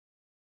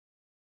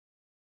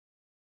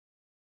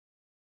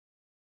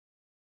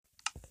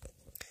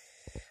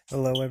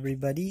Hello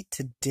everybody,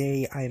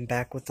 today I am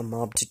back with a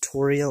mob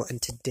tutorial,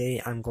 and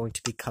today I'm going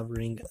to be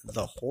covering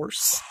the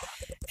horse.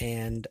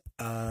 And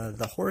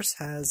the horse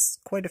has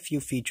quite a few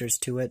features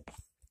to it,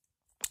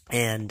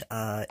 and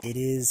it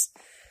is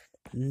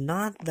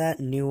not that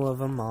new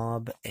of a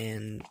mob,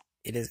 and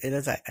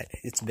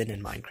it's been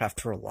in Minecraft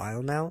for a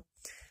while now.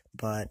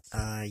 But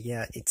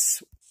yeah,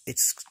 it's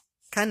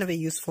kind of a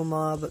useful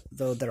mob,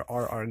 though there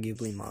are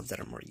arguably mobs that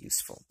are more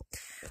useful.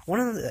 One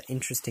of the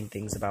interesting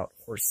things about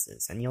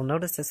horses, and you'll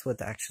notice this with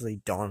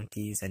actually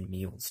donkeys and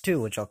mules too,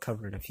 which I'll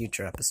cover in a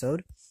future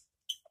episode,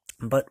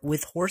 but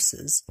with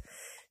horses,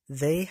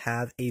 they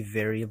have a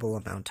variable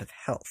amount of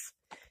health.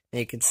 Now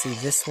you can see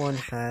this one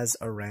has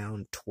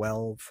around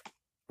 12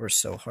 or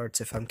so hearts,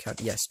 if I'm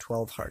counting, yes,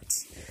 12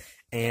 hearts,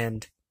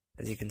 and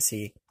as you can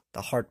see,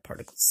 the heart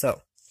particles.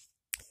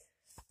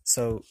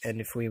 So, and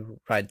if we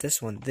ride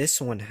this one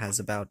has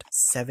about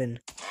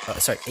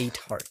 8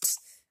 hearts.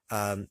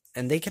 And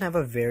they can have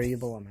a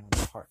variable amount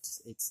of hearts.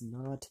 It's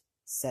not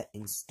set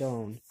in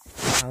stone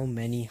how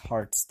many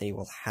hearts they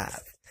will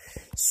have.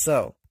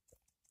 So,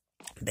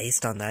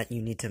 based on that,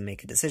 you need to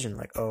make a decision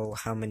like, oh,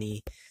 how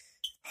much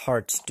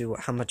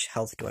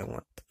health do I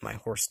want my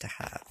horse to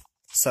have?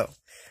 So,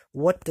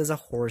 what does a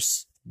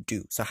horse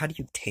do? So, how do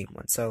you tame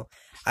one? So,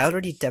 I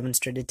already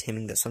demonstrated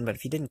taming this one, but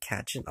if you didn't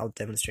catch it, I'll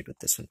demonstrate with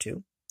this one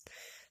too.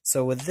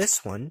 So with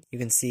this one, you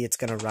can see it's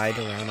going to ride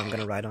around. I'm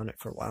going to ride on it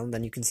for a while, and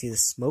then you can see the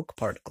smoke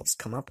particles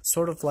come up,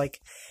 sort of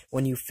like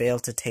when you fail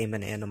to tame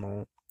an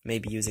animal,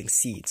 maybe using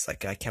seeds,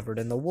 like I covered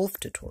in the wolf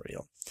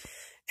tutorial.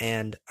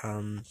 And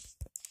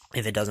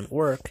if it doesn't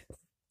work,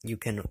 you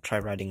can try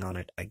riding on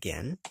it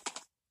again.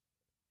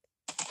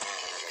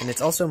 And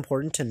it's also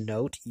important to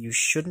note, you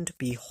shouldn't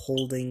be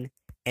holding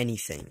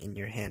anything in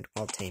your hand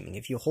while taming.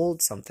 If you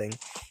hold something,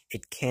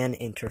 it can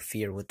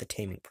interfere with the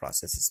taming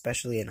process,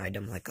 especially an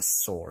item like a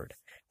sword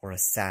or a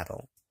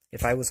saddle.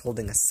 If I was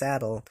holding a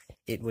saddle,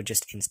 it would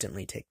just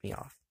instantly take me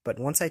off. But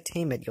once I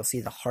tame it, you'll see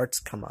the hearts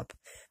come up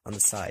on the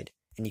side,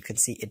 and you can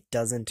see it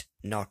doesn't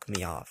knock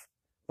me off.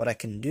 What I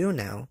can do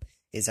now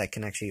is I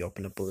can actually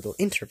open up a little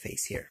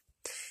interface here,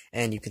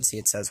 and you can see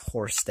it says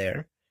horse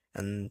there,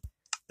 and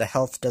the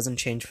health doesn't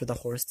change for the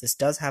horse. This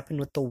does happen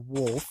with the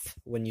wolf.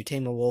 When you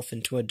tame a wolf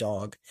into a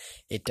dog,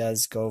 it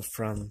does go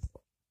from,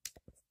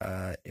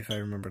 if I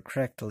remember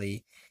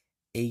correctly,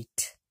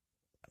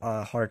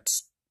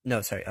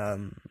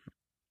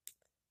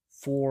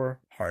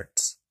 4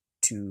 hearts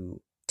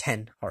to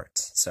 10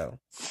 hearts, so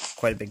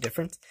quite a big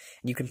difference.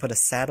 And you can put a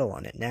saddle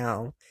on it.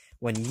 Now,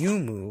 when you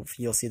move,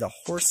 you'll see the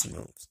horse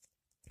moves.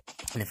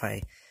 And if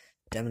I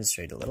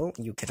demonstrate a little,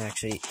 you can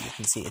see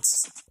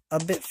it's a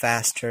bit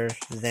faster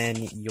than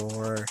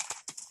your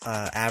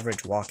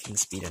average walking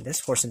speed, and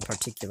this horse in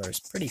particular is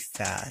pretty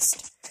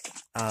fast.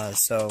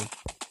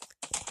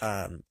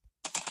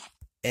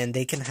 And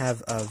they can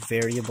have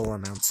variable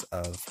amounts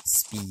of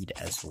speed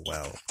as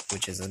well,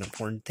 which is an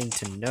important thing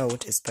to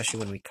note,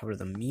 especially when we cover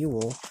the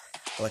mule.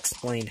 I'll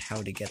explain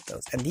how to get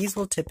those. And these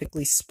will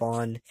typically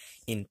spawn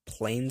in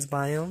plains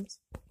biomes,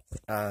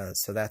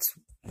 so that's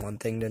one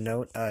thing to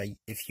note.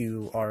 If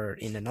you are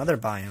in another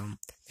biome,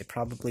 they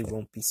probably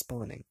won't be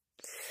spawning.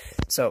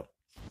 So,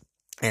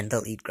 and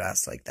they'll eat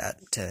grass like that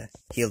to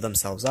heal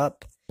themselves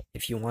up.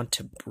 If you want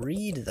to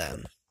breed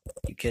them,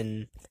 you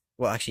can...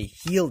 well, actually,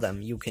 heal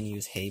them, you can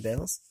use hay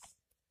bales.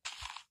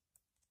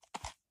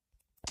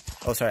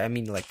 Oh, sorry, I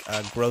mean,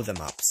 grow them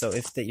up. So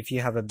if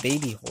you have a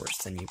baby horse,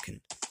 then you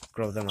can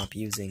grow them up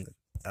using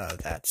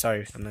that.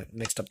 Sorry, I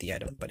mixed up the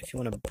item. But if you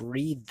want to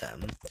breed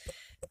them,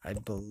 I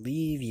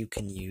believe you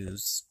can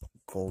use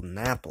golden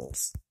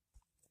apples.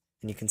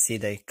 And you can see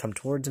they come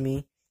towards me.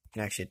 You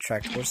can actually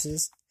attract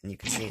horses. And you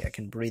can see I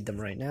can breed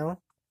them right now.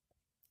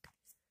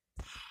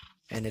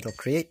 And it'll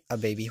create a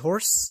baby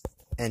horse.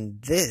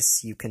 And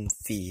this you can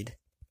feed.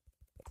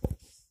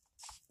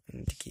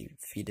 And to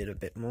feed it a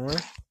bit more.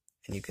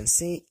 And you can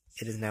see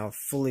it is now a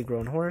fully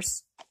grown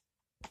horse.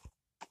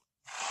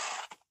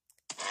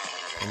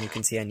 And you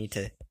can see I need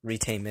to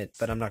retame it,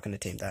 but I'm not going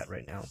to tame that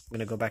right now. I'm going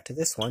to go back to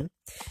this one,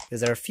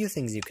 because there are a few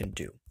things you can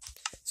do.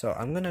 So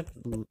I'm going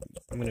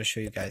to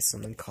show you guys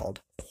something called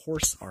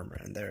horse armor,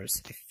 and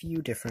there's a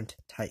few different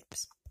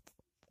types.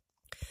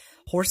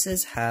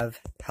 Horses have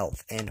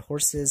health, and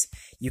horses,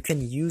 you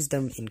can use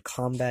them in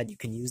combat, you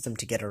can use them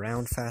to get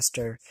around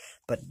faster,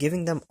 but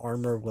giving them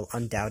armor will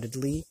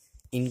undoubtedly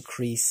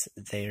increase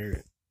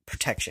their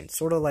protection,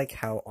 sort of like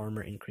how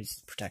armor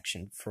increases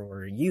protection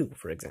for you,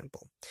 for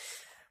example.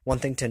 One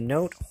thing to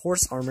note,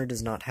 horse armor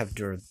does not have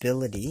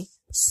durability,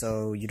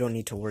 so you don't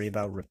need to worry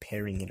about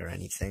repairing it or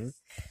anything,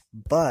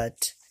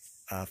 but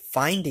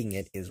finding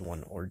it is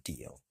one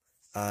ordeal.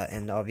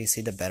 And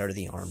obviously the better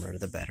the armor,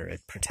 the better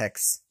it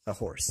protects the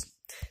horse.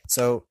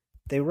 So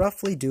they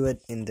roughly do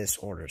it in this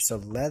order. So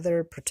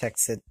leather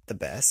protects it the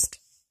best.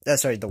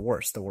 The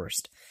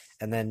worst.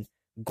 And then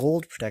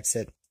gold protects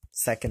it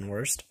second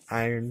worst.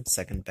 Iron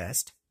second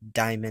best.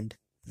 Diamond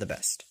the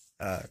best.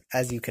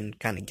 As you can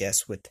kind of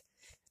guess with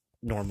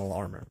normal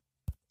armor.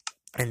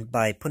 And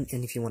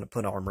if you want to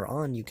put armor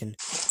on, you can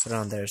put it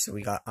on there. So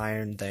we got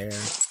iron there,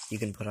 You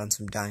can put on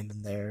some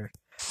diamond there,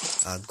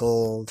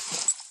 gold,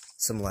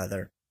 some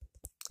leather,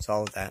 so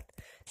all of that.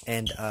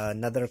 And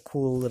another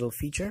cool little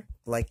feature,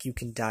 like you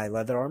can dye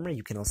leather armor,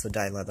 you can also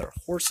dye leather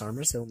horse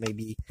armor, so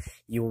maybe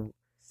you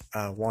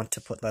want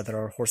to put leather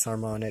or horse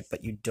armor on it,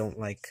 but you don't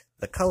like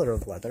the color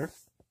of leather.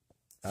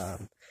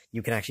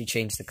 You can actually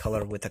change the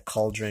color with a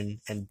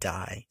cauldron and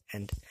dye,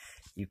 and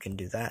you can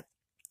do that.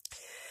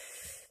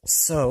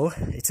 So,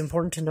 it's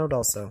important to note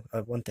also,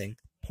 one thing,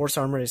 horse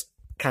armor is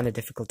kind of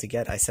difficult to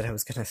get. I said I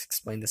was going to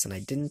explain this and I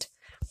didn't.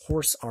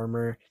 Horse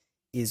armor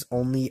is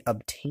only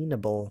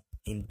obtainable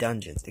in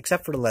dungeons,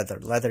 except for leather.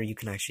 Leather you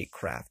can actually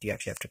craft. You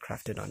actually have to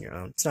craft it on your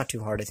own. It's not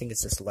too hard. I think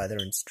it's just leather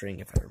and string,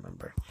 if I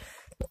remember.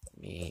 Let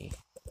me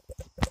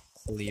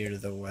clear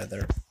the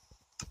weather.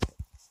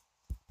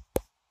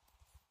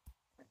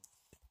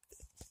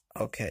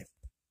 Okay.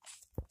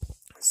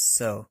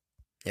 So,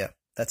 yeah,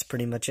 that's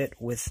pretty much it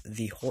with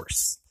the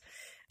horse.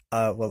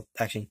 Well,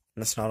 actually,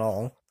 that's not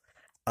all.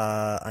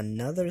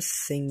 Another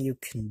thing you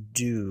can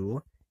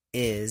do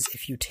is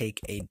if you take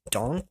a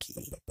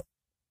donkey,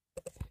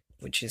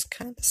 which is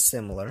kind of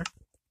similar,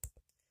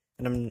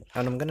 and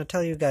I'm gonna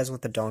tell you guys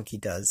what the donkey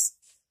does,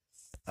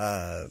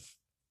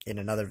 in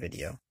another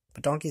video.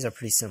 But donkeys are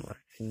pretty similar,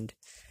 and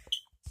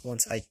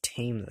once I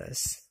tame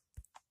this,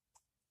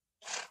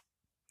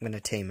 I'm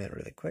gonna tame it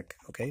really quick.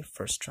 Okay,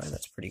 first try,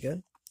 that's pretty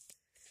good.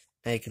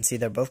 Now you can see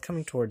they're both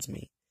coming towards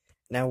me.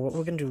 Now what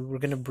we're gonna do, we're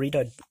gonna breed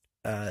a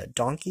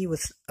donkey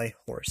with a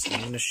horse.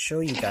 I'm gonna show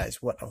you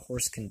guys what a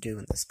horse can do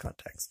in this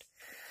context.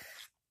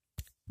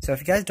 So if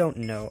you guys don't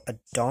know, a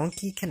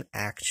donkey can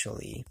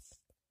actually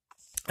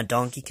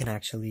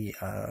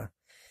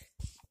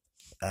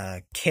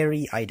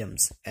carry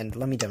items, and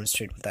let me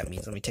demonstrate what that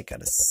means. Let me take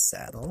out a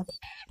saddle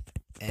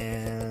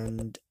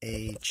and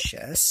a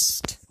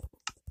chest.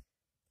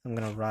 I'm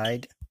gonna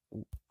ride.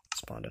 Ooh,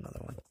 spawned another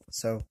one.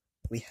 So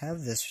we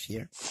have this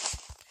here.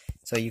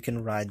 So you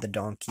can ride the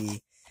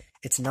donkey.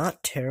 It's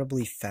not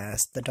terribly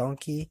fast, the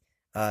donkey.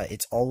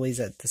 It's always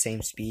at the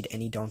same speed,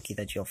 any donkey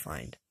that you'll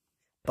find.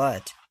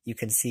 But you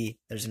can see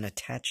there's an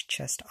attached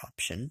chest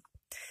option.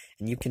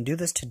 And you can do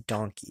this to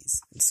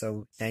donkeys. And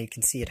so now you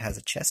can see it has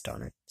a chest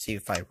on it. So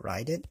if I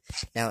ride it,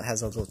 now it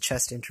has a little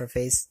chest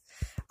interface.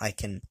 I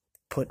can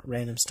put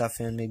random stuff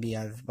in. Maybe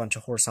I have a bunch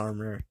of horse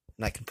armor,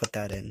 and I can put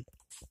that in.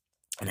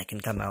 And I can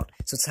come out.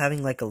 So it's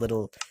having like a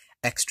little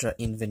extra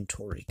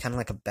inventory, kind of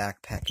like a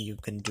backpack. You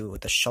can do it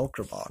with a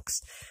shulker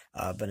box,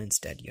 but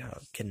instead you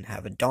can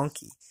have a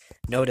donkey.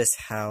 Notice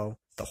how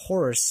the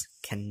horse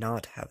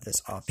cannot have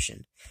this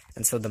option.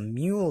 And so the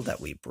mule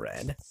that we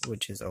bred,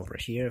 which is over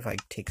here, if I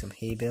take some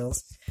hay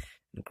bales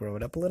and grow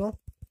it up a little,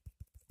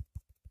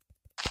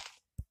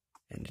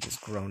 and it is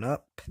grown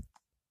up.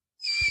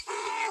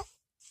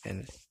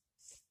 And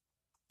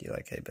do you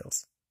like hay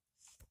bales?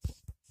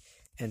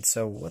 And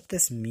so what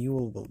this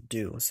mule will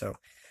do, so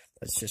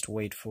let's just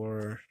wait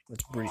for,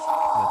 let's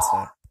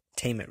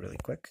tame it really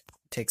quick.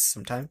 It takes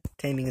some time.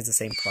 Taming is the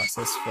same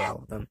process for all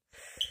of them.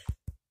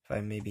 If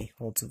I maybe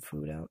hold some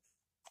food out.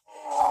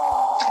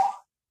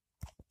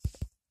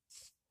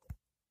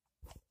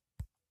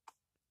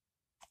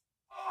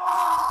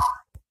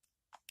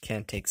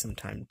 Can take some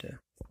time to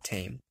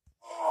tame.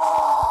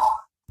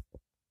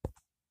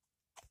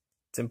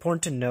 It's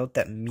important to note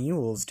that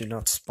mules do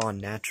not spawn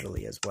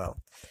naturally as well.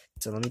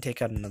 So let me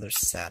take out another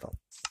saddle.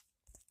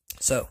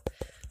 So,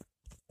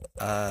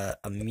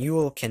 a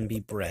mule can be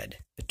bred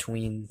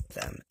between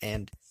them,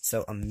 and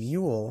so a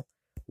mule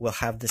will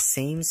have the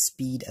same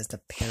speed as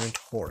the parent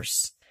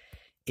horse.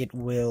 It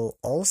will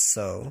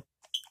also,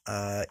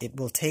 it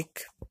will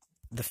take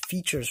the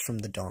features from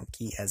the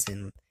donkey, as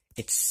in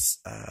its,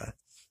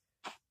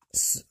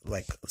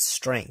 like,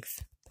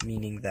 strength,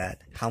 meaning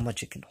that how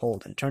much it can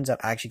hold. And it turns out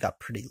I actually got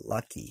pretty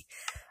lucky.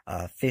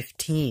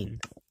 15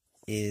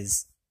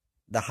 is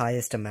the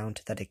highest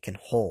amount that it can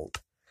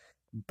hold,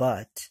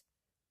 but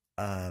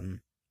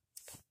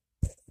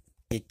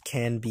it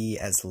can be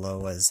as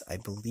low as, I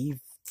believe,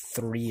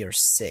 3 or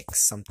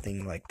 6,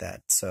 something like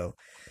that. So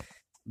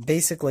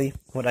basically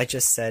what I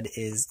just said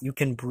is you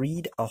can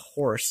breed a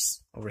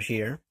horse over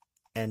here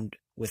and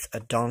with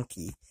a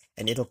donkey,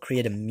 and it'll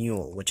create a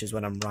mule, which is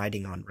what I'm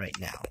riding on right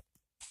now.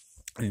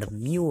 And the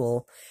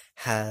mule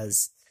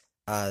has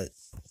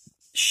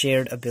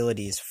shared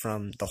abilities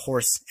from the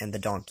horse and the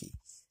donkey.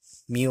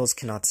 Mules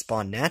cannot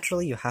spawn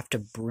naturally. You have to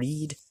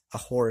breed a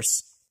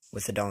horse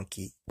with a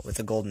donkey, with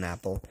a golden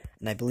apple,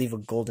 and I believe a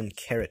golden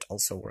carrot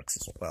also works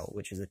as well,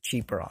 which is a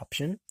cheaper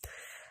option.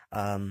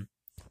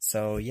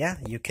 So yeah,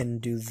 you can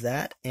do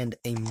that, and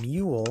a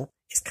mule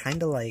is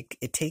kind of like,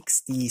 it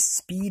takes the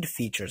speed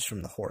features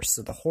from the horse.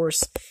 So the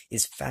horse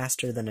is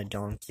faster than a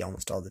donkey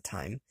almost all the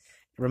time.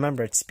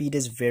 Remember, its speed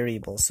is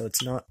variable, so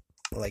it's not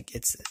like,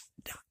 it's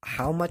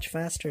how much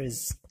faster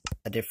is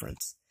a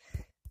difference.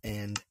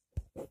 And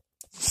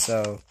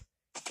so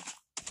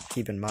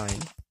keep in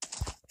mind.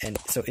 And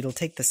so it'll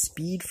take the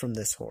speed from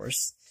this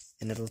horse,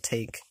 and it'll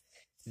take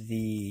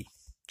the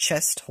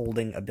chest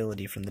holding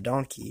ability from the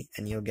donkey,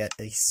 and you'll get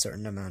a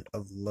certain amount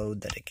of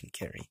load that it can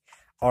carry.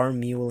 Our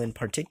mule in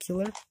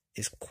particular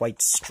is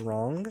quite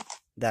strong.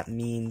 That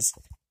means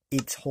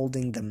it's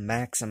holding the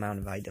max amount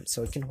of items.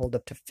 So it can hold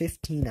up to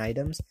 15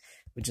 items,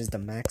 which is the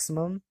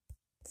maximum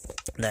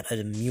that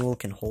a mule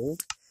can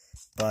hold.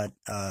 But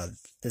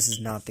this is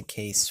not the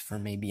case for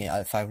maybe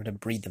if I were to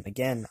breed them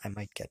again, I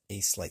might get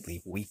a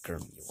slightly weaker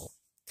mule.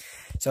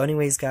 So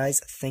anyways, guys,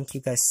 thank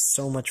you guys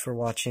so much for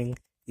watching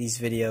these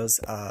videos.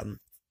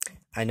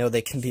 I know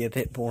they can be a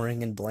bit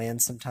boring and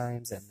bland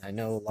sometimes, and I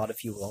know a lot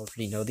of you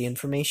already know the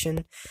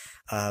information,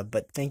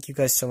 but thank you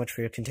guys so much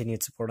for your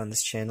continued support on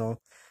this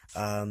channel.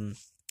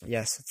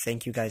 Yes,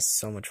 thank you guys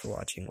so much for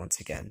watching once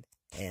again,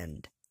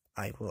 and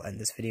I will end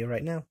this video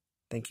right now.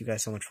 Thank you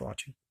guys so much for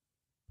watching.